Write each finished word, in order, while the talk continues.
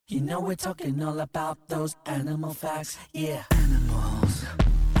You know we're talking all about those animal facts, yeah. Animals,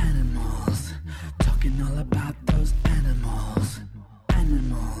 animals, talking all about those animals.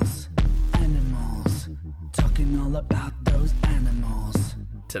 Animals, animals, talking all about those animals.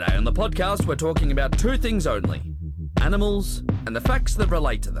 Today on the podcast, we're talking about two things only: animals and the facts that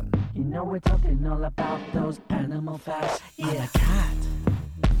relate to them. You know we're talking all about those animal facts, yeah. I'm a cat.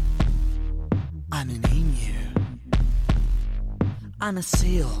 I'm an emu. I'm a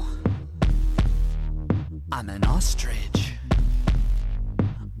seal. I'm an ostrich.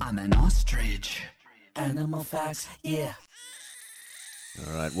 I'm an ostrich. Animal facts, yeah.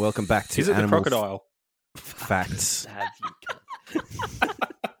 All right, welcome back to Is it the Animal crocodile? Facts.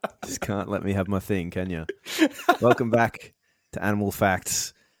 Just can't let me have my thing, can you? Welcome back to Animal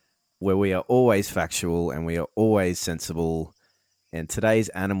Facts, where we are always factual and we are always sensible. And today's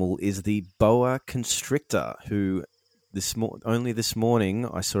animal is the boa constrictor, who only this morning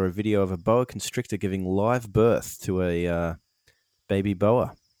I saw a video of a boa constrictor giving live birth to a baby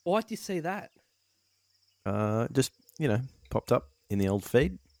boa. Why'd you see that? Just, popped up in the old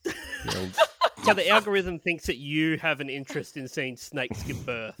feed. So the algorithm thinks that you have an interest in seeing snakes give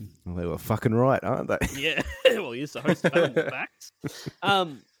birth. Well, they were fucking right, aren't they? Yeah. Well, you're the host of Animal Facts.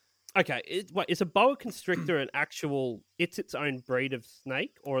 Okay. Is a boa constrictor an actual? It's its own breed of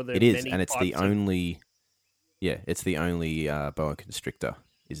snake, or are there? It is, many and it's the types of- only. Yeah, it's the only boa constrictor.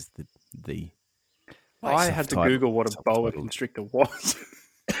 Is the. I had to Google what a boa subtitled. constrictor was.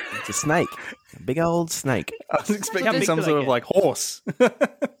 It's a snake, a big old snake. I was expecting How big some do they sort of get? like horse.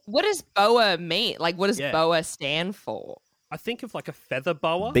 What does BOA mean? Like, what does Yeah. BOA stand for? I think of like a feather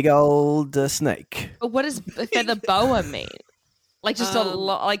boa. Big old snake. But what does a feather BOA mean? Like, just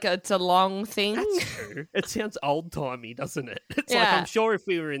it's a long thing? That's true. It sounds old timey, doesn't it? It's like Yeah. I'm sure if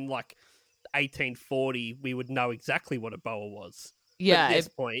we were in like 1840, we would know exactly what a boa was. Yeah, But at this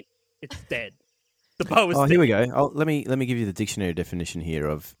point, it's dead. The boa's Oh, dead. here we go. Let me give you the dictionary definition here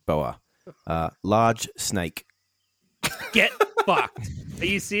of boa. Large snake. Get fucked. Are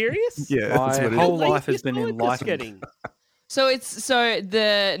you serious? Yeah, My whole Like, life has it's been not enlightened. getting- So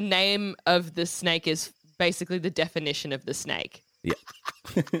the name of the snake is basically the definition of the snake.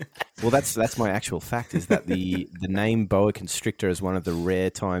 Well, that's my actual fact. Is that the name boa constrictor is one of the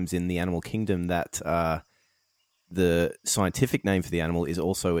rare times in the animal kingdom that the scientific name for the animal is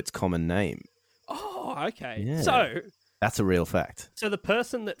also its common name. Oh, okay. Yeah. So That's a real fact. the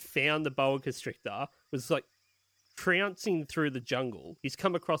person that found the boa constrictor was like trouncing through the jungle. He's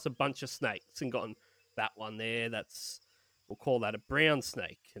come across a bunch of snakes and gotten that one there. We'll call that a brown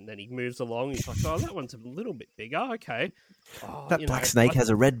snake. And then he moves along. He's like, oh, that one's a little bit bigger. Okay. Oh, That black snake has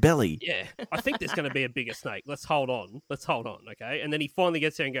a red belly. Yeah, I think there's going to be a bigger snake. Let's hold on, okay? And then he finally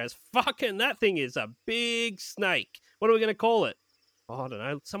gets there and goes, fucking, that thing is a big snake. What are we going to call it? Oh, I don't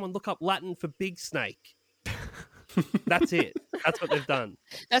know. Someone look up Latin for big snake. That's it. That's what they've done.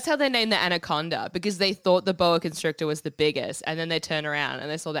 That's how they named the anaconda, because they thought the boa constrictor was the biggest, and then they turn around and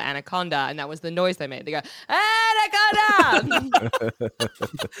they saw the anaconda, and that was the noise they made. They go, anaconda!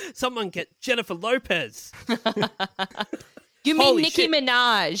 Someone get Jennifer Lopez. You mean Holy Nicki shit.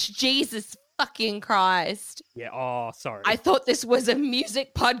 Minaj? Jesus fucking Christ. Yeah, oh, sorry. I thought this was a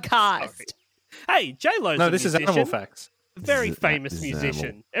music podcast. Sorry. Hey, J-Lo's No, a this is musician. animal facts. Very This is- famous this is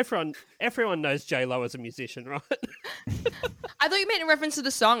musician. Everyone knows J-Lo as a musician, right? I thought you meant in reference to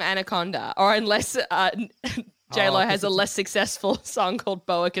the song Anaconda, or unless J-Lo has a less successful song called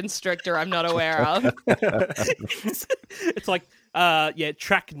Boa Constrictor I'm not aware of. It's like,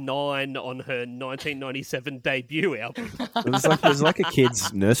 track 9 on her 1997 debut album. There's like a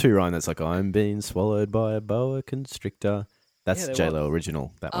kid's nursery rhyme that's like, I'm being swallowed by a boa constrictor. That's Yeah, there J-Lo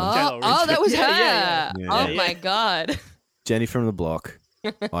original, that one. Oh, J-Lo that was her. Yeah. Oh Yeah. my God. Jenny from the block.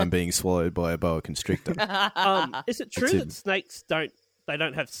 I'm being swallowed by a boa constrictor. Is it true That's it. that snakes don't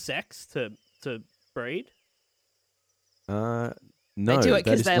have sex to breed? No, do it that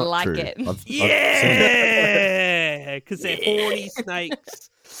 'cause is they not like true. it. I've seen it. Yeah, because they're horny snakes.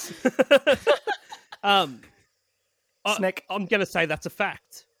 Snake. I'm going to say that's a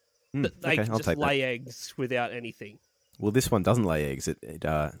fact. Hmm, That they okay, can I'll just take that. lay eggs without anything. Well, this one doesn't lay eggs. It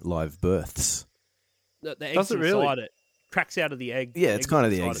live births. The eggs Does it really? inside it cracks out of the egg. Yeah, it's kind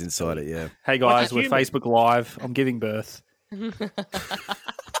of the eggs inside it, yeah. Hey guys, a we're human. Facebook Live. I'm giving birth.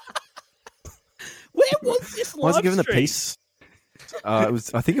 Where was this Why is it live given a stream? piece? I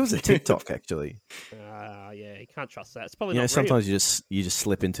think it was a TikTok, actually. Yeah, you can't trust that. It's probably You know, not sometimes real. you just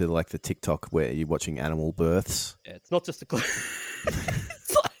slip into like the TikTok where you're watching animal births. Yeah, it's not just a glitch.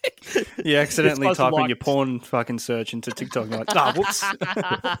 It's like You accidentally supposed to type in like- your porn fucking search into TikTok. And you're like, whoops.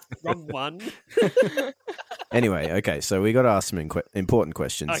 wrong one. Anyway, okay, so we got to ask some important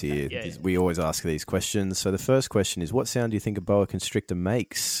questions Okay, here. yeah. We always ask these questions. So the first question is, what sound do you think a boa constrictor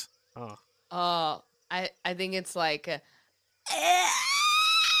makes? Oh. Oh, I think it's like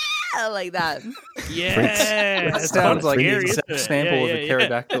like that. Yeah, That it's sounds like scary, an isn't exact it? sample Yeah, of a yeah,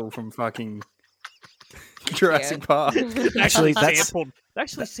 pterodactyl from fucking Jurassic Park. yeah. Actually, that's- sampled. They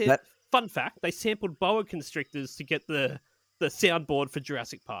actually that- fun fact: they sampled boa constrictors to get the soundboard for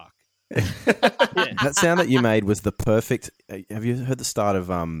Jurassic Park. Yeah. That sound that you made was the perfect. Have you heard the start of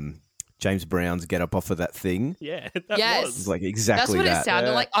James Brown's "Get Up Off of That Thing"? Yeah, that Yes. It's was. like That's exactly what that. it sounded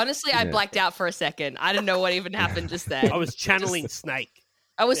Yeah. like. Honestly, I Yeah. blacked out for a second. I didn't know what even happened just then. I was channeling Snake.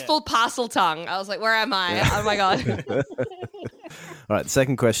 I was yeah. full parcel tongue. I was like, where am I? Oh my God. All right, the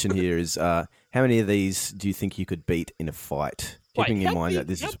second question here is, how many of these do you think you could beat in a fight? Keeping Wait, in how mind big, that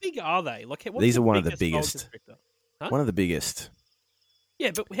this how is big are they? Like, what's These are one of the biggest boa biggest. constrictor? Huh? one of the biggest.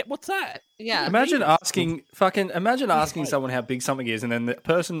 Yeah, but what's that? Yeah. Imagine asking someone how big something is, and then the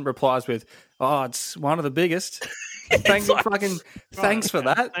person replies with, "Oh, it's one of the biggest." Thanks like- thanks for okay.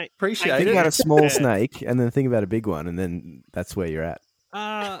 that. Thank- Appreciate Think it. about a small Yeah. snake, and then think about a big one, and then that's where you're at.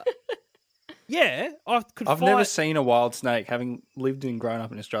 Yeah, I could. I've fight. never seen a wild snake. Having lived and grown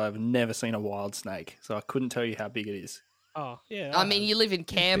up in Australia, I've never seen a wild snake, so I couldn't tell you how big it is. Oh, yeah. I mean, you live in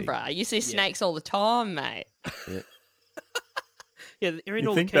Canberra. You see snakes all the time, mate. yeah, they're in You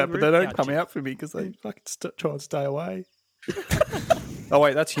all think the that, but they kangaroo don't come pouches. out for me because they fucking try and stay away. Oh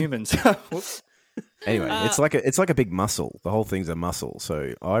wait, that's humans. Whoops. Anyway, it's like a big muscle. The whole thing's a muscle.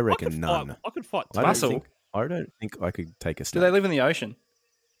 So I I reckon could none. Fight, I could fight. I don't Muscle? think- I don't think I could take a Do snake. they live in the ocean?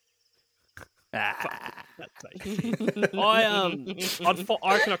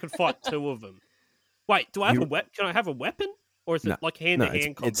 I reckon I could fight two of them. Wait, do I have You- a weapon? Can I have a weapon, or is it No, like hand to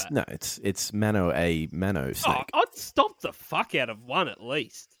hand it's combat? it's mano a mano Oh, snake. I'd stomp the fuck out of one at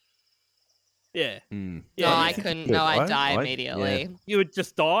least. Yeah, Mm. yeah. No, I yeah. couldn't. Good. No, I'd I- die I- immediately. You would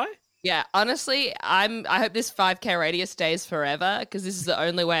just die. Yeah, honestly, I hope this 5K radius stays forever because this is the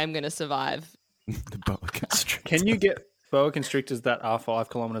only way I'm going to survive. The boa constrictor. Can you get boa constrictors that are 5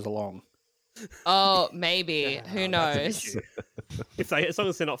 kilometers long? Oh, maybe. Who knows? As long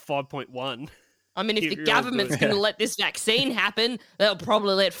as they're not 5.1. I mean, if You're the all government's good. going to let this vaccine happen, they'll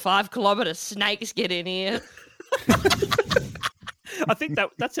probably let 5-kilometer snakes get in here. I think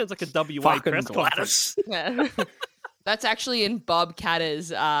that sounds like a WA Fucking press conference. Gladys. Yeah. That's actually in Bob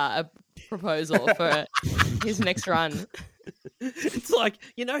Catter's proposal for his next run. It's like,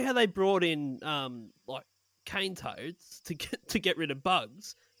 you know how they brought in like cane toads to get rid of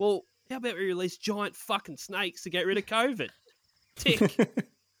bugs? Well, how about we release giant fucking snakes to get rid of COVID? Tick.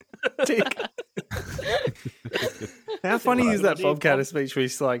 Tick. How funny is that Bob Catter speech where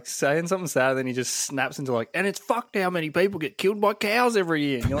he's like saying something sad, then he just snaps into like, and it's fucked how many people get killed by cows every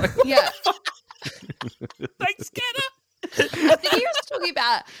year. And you're like, Yeah. Thanks, Scanner. I think he was talking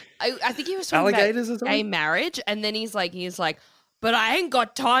about. I think he was talking Alligators or about something? gay marriage, and then he's like, but I ain't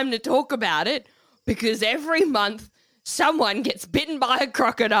got time to talk about it because every month someone gets bitten by a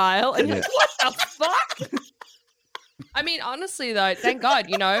crocodile, and you're like, what the fuck? I mean, honestly though, thank God,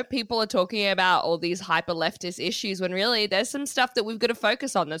 people are talking about all these hyper leftist issues when really there's some stuff that we've got to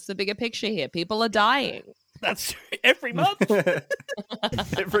focus on. That's the bigger picture here. People are dying. That's every month.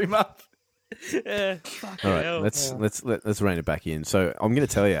 every month. Yeah. All right, let's rein it back in. So I'm going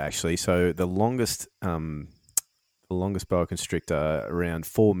to tell you actually. So the longest boa constrictor around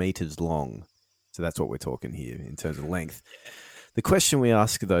 4 meters long. So that's what we're talking here in terms of length. The question we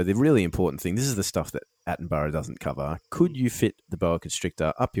ask though, the really important thing, this is the stuff that Attenborough doesn't cover. Could you fit the boa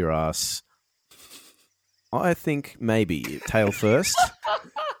constrictor up your ass? I think maybe tail first.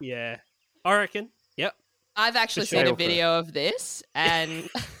 Yeah. I reckon. Yep. I've actually For seen a sure. video of this, and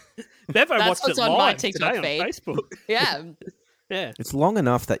Bevo That's watched what's it on my live TikTok today on feed. Facebook. yeah, Yeah. It's long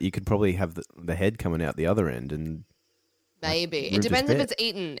enough that you could probably have the head coming out the other end, and maybe. Room It to depends if spare. it's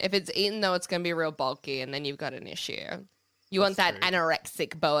eaten. If it's eaten, though, it's going to be real bulky, and then you've got an issue. You want that That's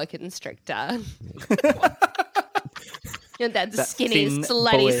anorexic boa constrictor. You want that That skinny, thin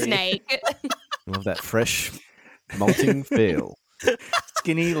slutty boy. snake. love that fresh malting feel.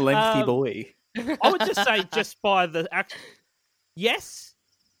 Skinny, lengthy Um, boy. I would just say, just by the act. Yes,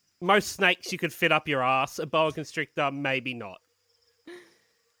 most snakes you could fit up your ass. A boa constrictor, maybe not.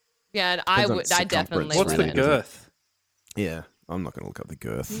 Yeah, and Depends on I definitely circumference, What's the wouldn't. really. girth? Yeah, I'm not going to look up the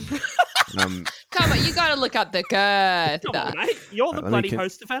girth. Come on, you got to look up the girth. Come on, mate. You're the let me bloody con-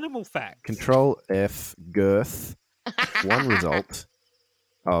 host of Animal Facts. Control F girth. One result.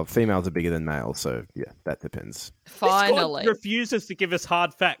 Oh, females are bigger than males, so yeah, that depends. This guy Finally. refuses to give us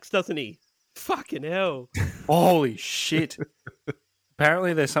hard facts, doesn't he? Fucking hell. Holy shit.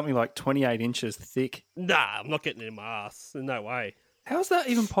 Apparently, there's something like 28 inches thick. Nah, I'm not getting it in my ass. There's no way. How's that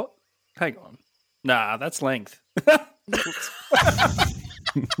even Hang on. Nah, that's length.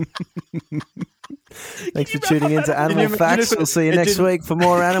 Thanks for tuning in to Animal Facts. We'll see you next week for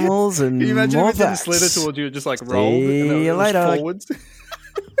more animals and Can you imagine more if it didn't facts. slither towards you, it just like rolled? See and you it was later. Forwards.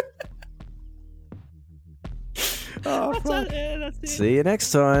 Oh, fuck. That's it. See you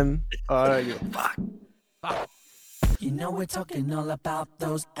next time. I don't give a fuck. You know we're talking all about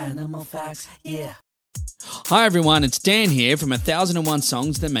those animal facts, yeah. Hi everyone, it's Dan here from 1001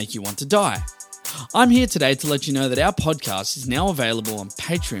 Songs That Make You Want to Die. I'm here today to let you know that our podcast is now available on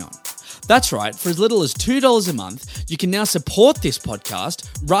Patreon. That's right, for as little as $2 a month, you can now support this podcast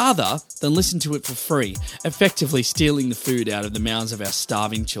rather than listen to it for free, effectively stealing the food out of the mouths of our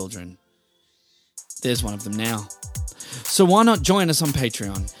starving children. There's one of them now. So why not join us on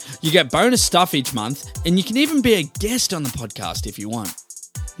Patreon? You get bonus stuff each month, and you can even be a guest on the podcast if you want.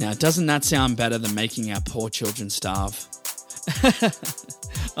 Now, doesn't that sound better than making our poor children starve?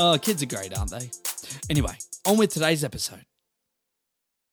 Oh, kids are great, aren't they? Anyway, on with today's episode.